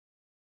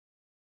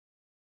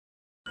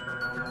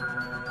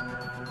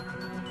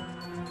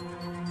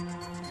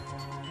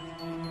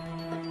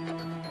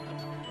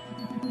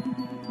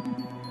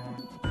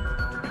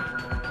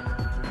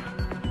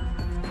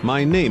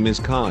My name is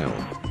Kyle,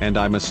 and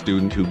I'm a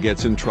student who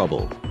gets in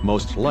trouble,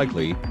 most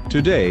likely.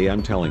 Today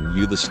I'm telling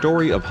you the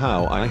story of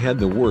how I had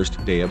the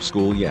worst day of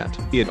school yet.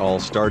 It all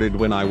started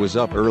when I was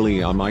up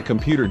early on my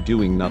computer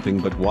doing nothing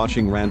but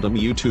watching random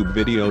YouTube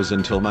videos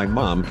until my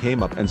mom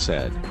came up and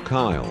said,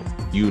 "Kyle,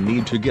 you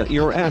need to get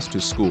your ass to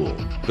school.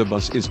 The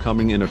bus is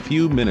coming in a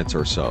few minutes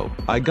or so."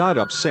 I got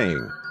up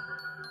saying,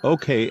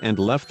 "Okay," and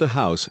left the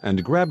house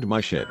and grabbed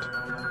my shit.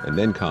 And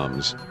then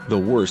comes the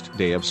worst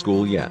day of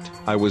school yet.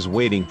 I was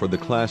waiting for the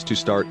class to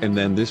start and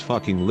then this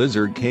fucking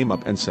lizard came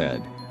up and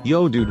said,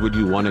 "Yo dude, would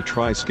you wanna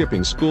try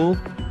skipping school?"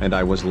 And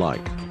I was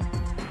like,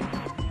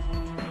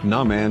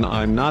 "Nah man,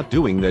 I'm not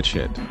doing that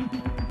shit."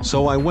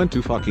 So I went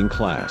to fucking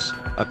class.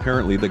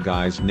 Apparently the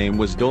guy's name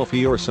was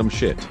Dolfy or some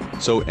shit.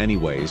 So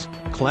anyways,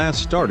 class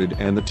started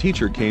and the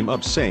teacher came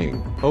up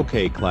saying,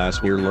 "Okay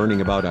class, we're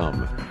learning about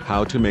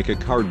how to make a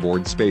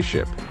cardboard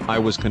spaceship." I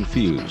was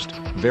confused,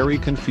 very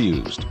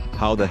confused.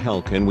 How the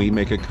hell can we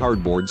make a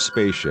cardboard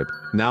spaceship?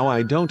 Now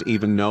I don't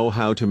even know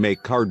how to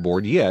make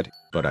cardboard yet,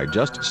 but I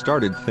just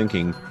started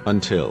thinking,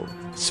 until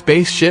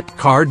spaceship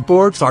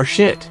cardboards are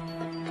shit.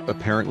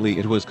 Apparently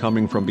it was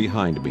coming from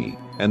behind me,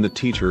 and the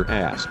teacher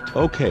asked,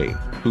 "Okay,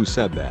 who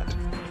said that?"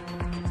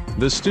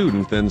 The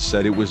student then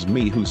said it was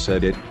me who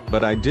said it,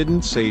 but I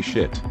didn't say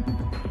shit.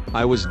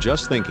 I was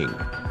just thinking.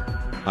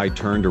 I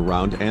turned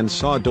around and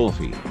saw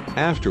Dolfy.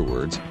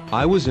 Afterwards,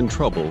 I was in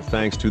trouble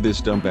thanks to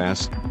this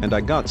dumbass, and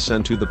I got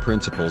sent to the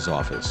principal's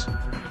office.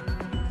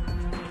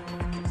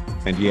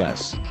 And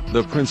yes,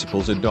 the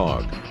principal's a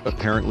dog,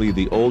 apparently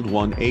the old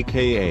one,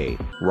 aka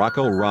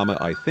Rocco Rama,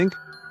 I think?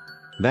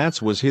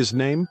 That was his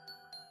name?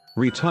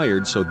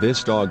 Retired, so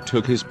this dog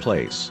took his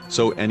place.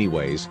 So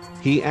anyways,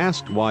 he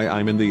asked why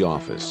I'm in the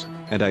office,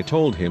 and I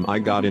told him I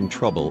got in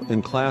trouble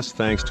in class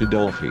thanks to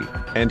Dolfy,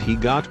 and he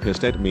got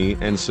pissed at me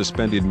and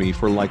suspended me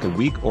for like a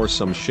week or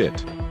some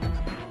shit.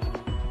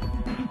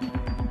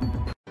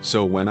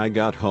 So when I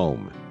got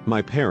home,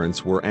 my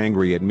parents were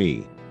angry at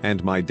me,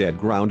 and my dad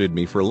grounded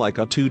me for like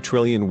a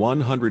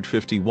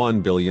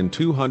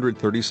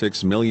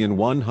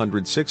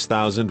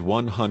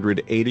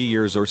 2,151,236,106,180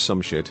 years or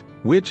some shit,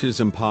 which is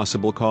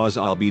impossible cause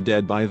I'll be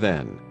dead by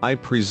then. I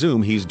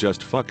presume he's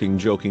just fucking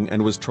joking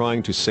and was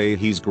trying to say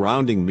he's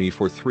grounding me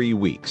for 3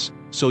 weeks.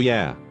 So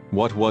yeah,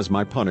 what was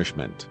my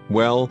punishment?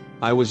 Well,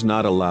 I was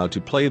not allowed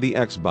to play the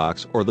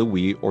Xbox or the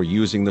Wii or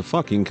using the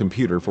fucking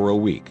computer for a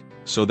week.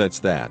 So that's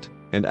that.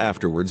 And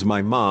afterwards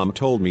my mom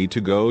told me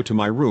to go to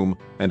my room,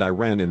 and I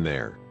ran in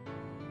there.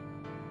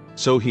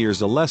 So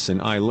here's a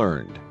lesson I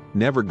learned.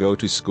 Never go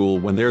to school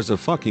when there's a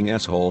fucking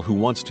asshole who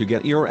wants to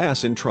get your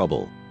ass in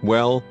trouble.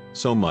 Well,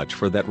 so much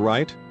for that,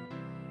 right?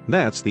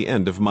 That's the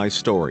end of my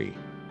story.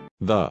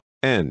 The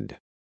end.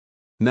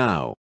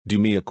 Now, do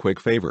me a quick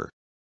favor.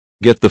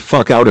 Get the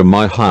fuck out of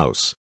my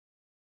house.